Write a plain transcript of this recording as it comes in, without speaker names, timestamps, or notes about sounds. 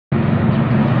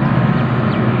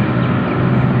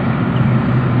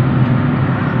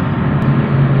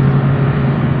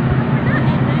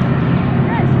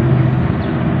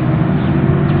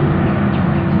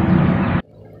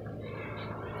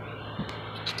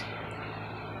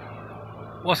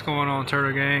What's going on,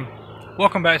 Turtle Gang?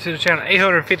 Welcome back to the channel.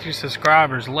 850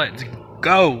 subscribers. Let's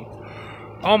go.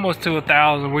 Almost to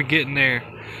 1,000. We're getting there.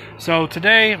 So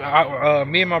today,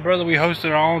 me and my brother, we hosted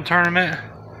our own tournament.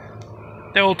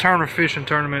 The old Turnerfishing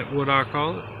tournament, what I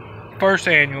call it. First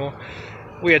annual.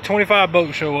 We had 25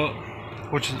 boats show up,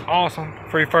 which is awesome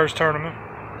for your first tournament.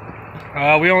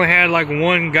 We only had like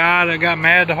one guy that got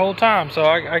mad the whole time, so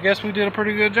I guess we did a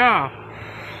pretty good job.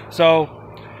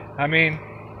 So, I mean,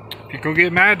 if you go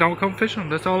get mad, don't come fishing.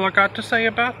 That's all I got to say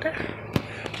about that.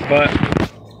 But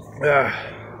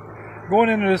going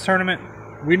into this tournament,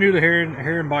 we knew the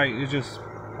herring bite is just,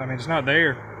 I mean, it's not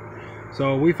there.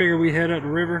 So we figured we head up the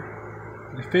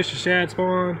river, fish the shad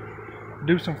spawn,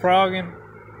 do some frogging.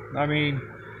 I mean,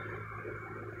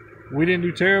 we didn't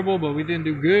do terrible, but we didn't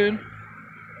do good.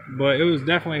 But it was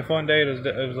definitely a fun day.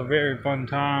 It was a very fun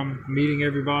time meeting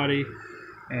everybody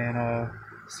and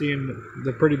seeing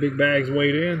the pretty big bags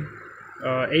weighed in.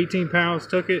 18 pounds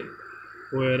took it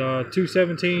with 2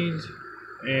 17s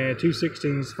and 2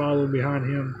 16s followed behind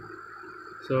him.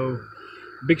 So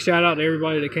big shout out to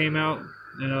everybody that came out,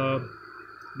 and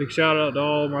big shout out to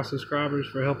all my subscribers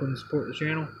for helping support the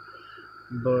channel.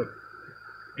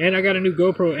 And I got a new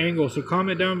GoPro angle, so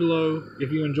comment down below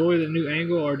if you enjoy the new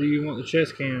angle or do you want the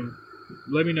chest cam.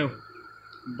 Let me know.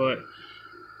 But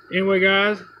anyway,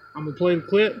 guys, I'm gonna play the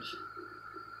clips,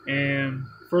 and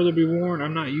further be warned,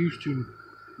 I'm not used to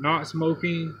not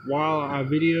smoking while I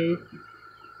video.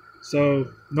 So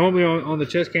normally on the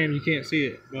chest cam you can't see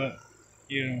it, but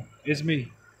you know, it's me.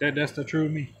 That's the true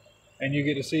me, and you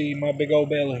get to see my big old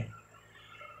belly.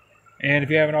 And if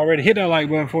you haven't already, hit that like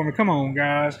button for me. Come on,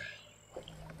 guys.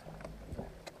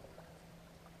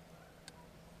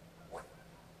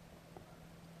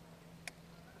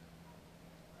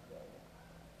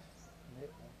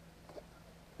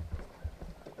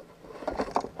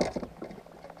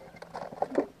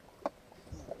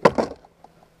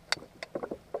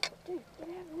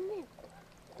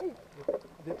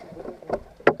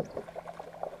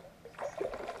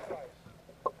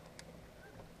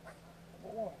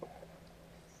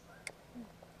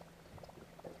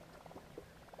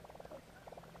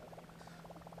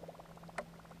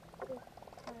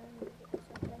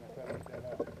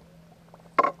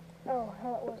 Oh,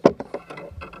 hell it was.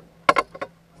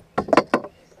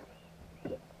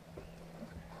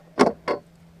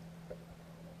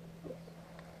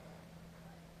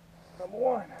 Number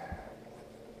one.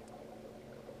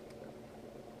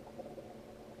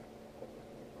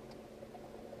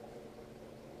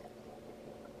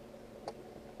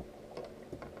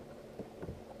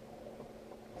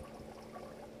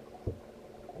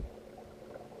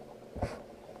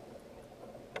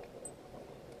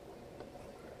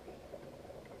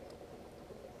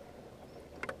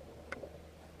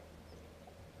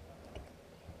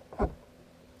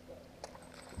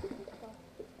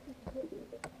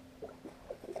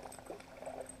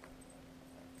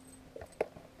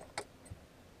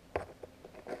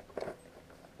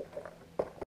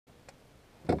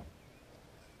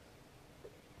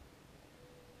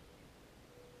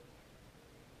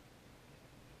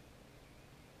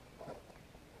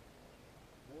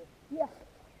 Yeah.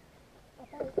 I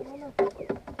don't know. I don't know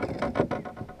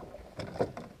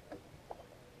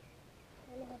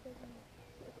how big it is.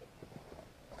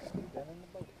 Down in the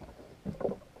boat.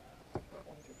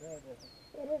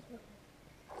 It is big.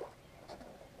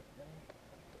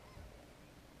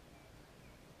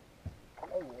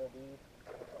 Oh yeah, dude.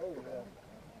 Oh yeah.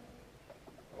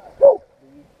 Woo!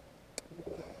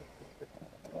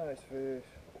 Nice fish.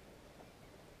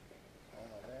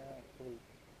 Oh damn, blue.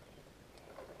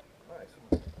 Nice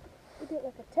one. We did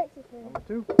like a Texas one. Number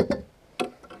two.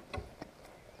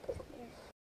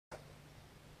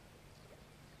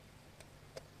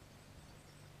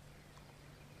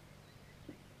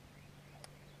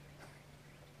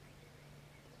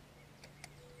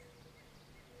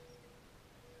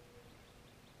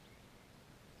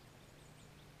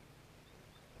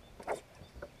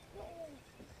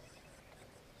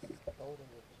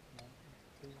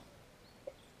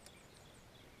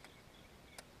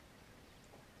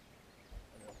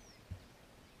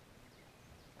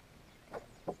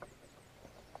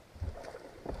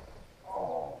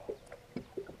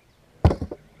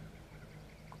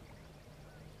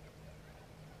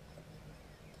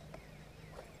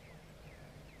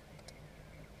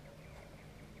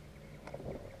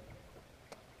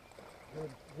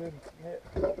 Good net.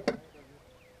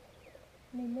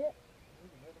 New net.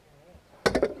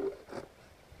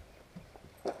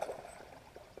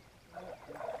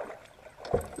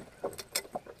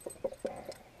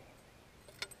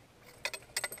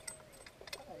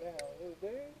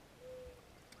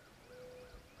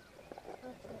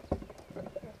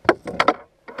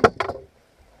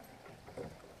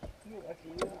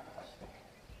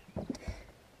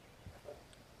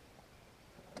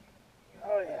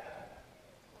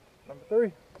 3. I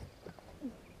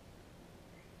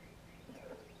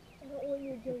don't want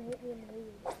you to hit me in the head.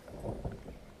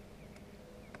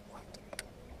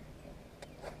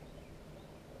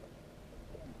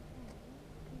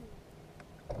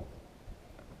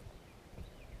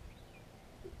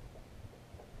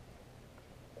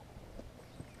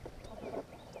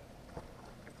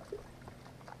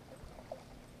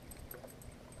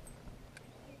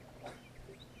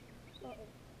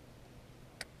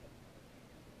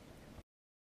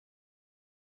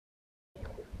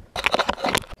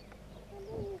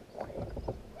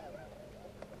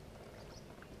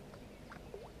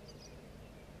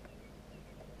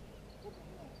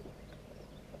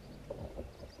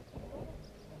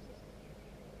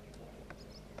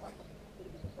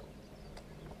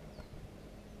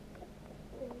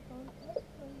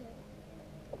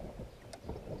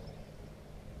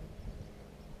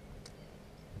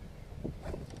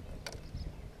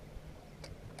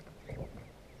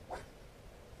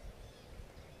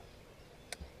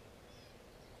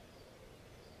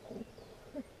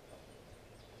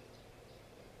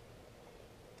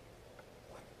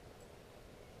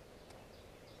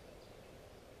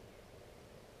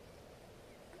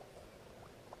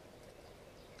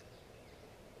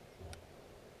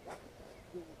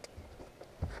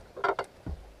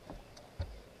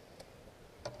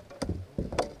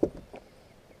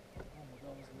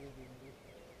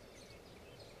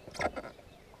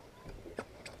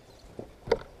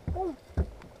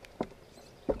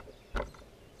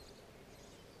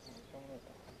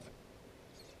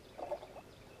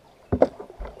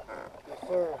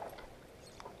 Whoa.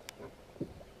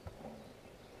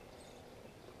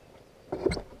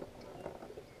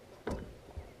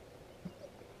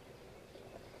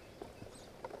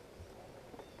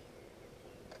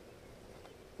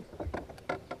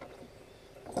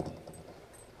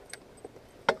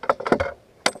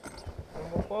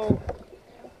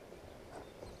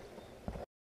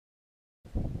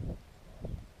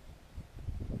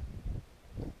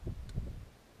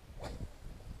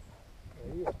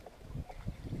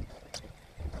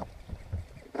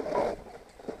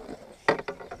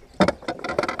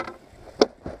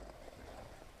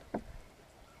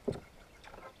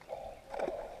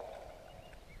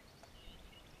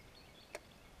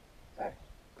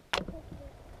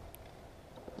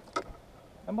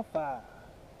 Number 5.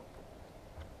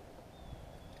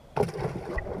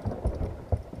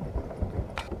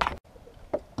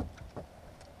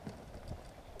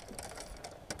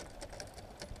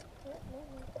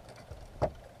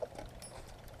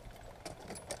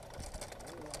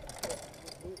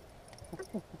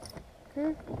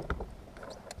 Hmm?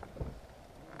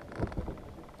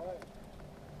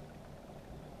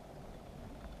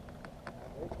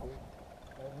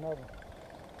 There's another.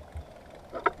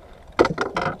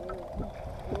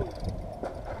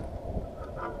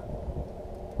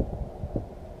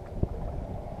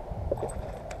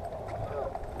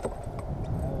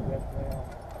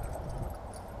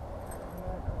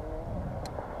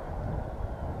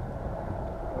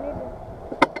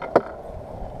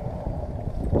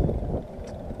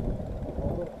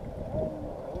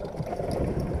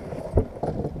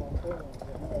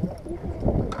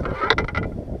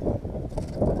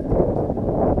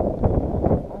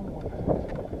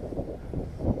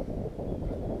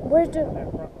 Where's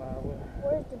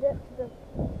the depth of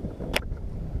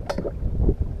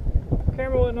the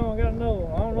Camera wasn't on, got another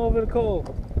one. I don't know if it'll call.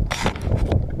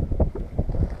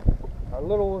 Our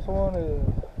littlest one is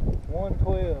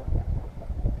 112.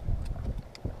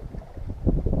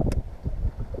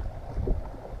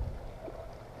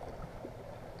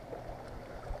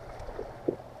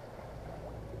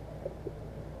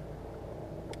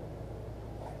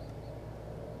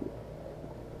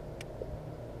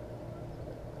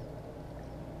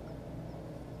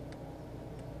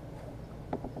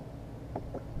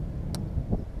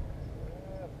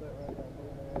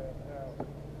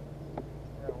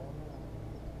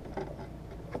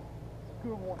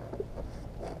 Good one.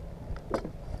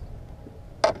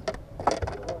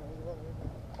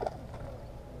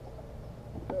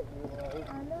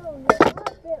 I know, your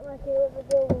heart bit like it was a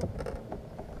good one.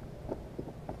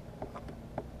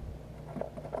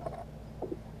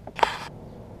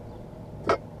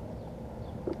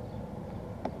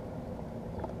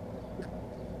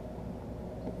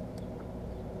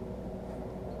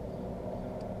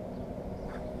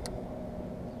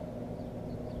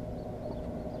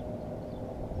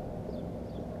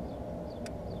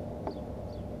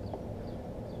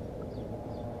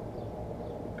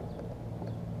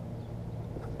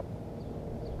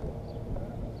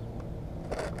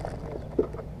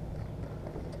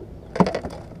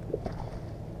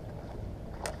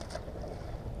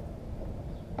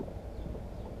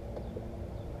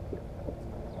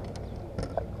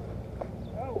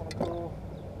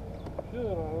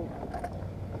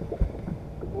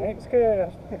 Next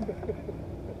cast.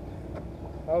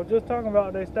 I was just talking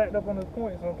about they stacked up on this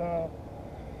point sometime.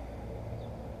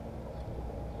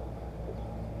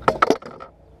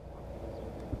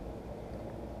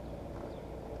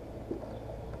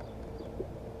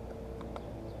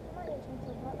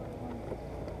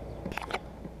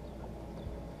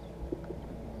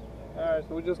 Alright,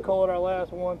 so we just caught our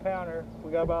last 1 pounder.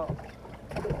 We got about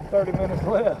 30 minutes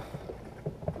left.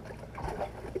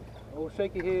 We'll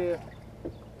shake your head.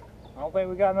 I don't think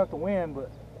we got enough to win, but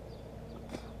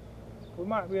we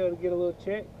might be able to get a little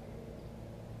check.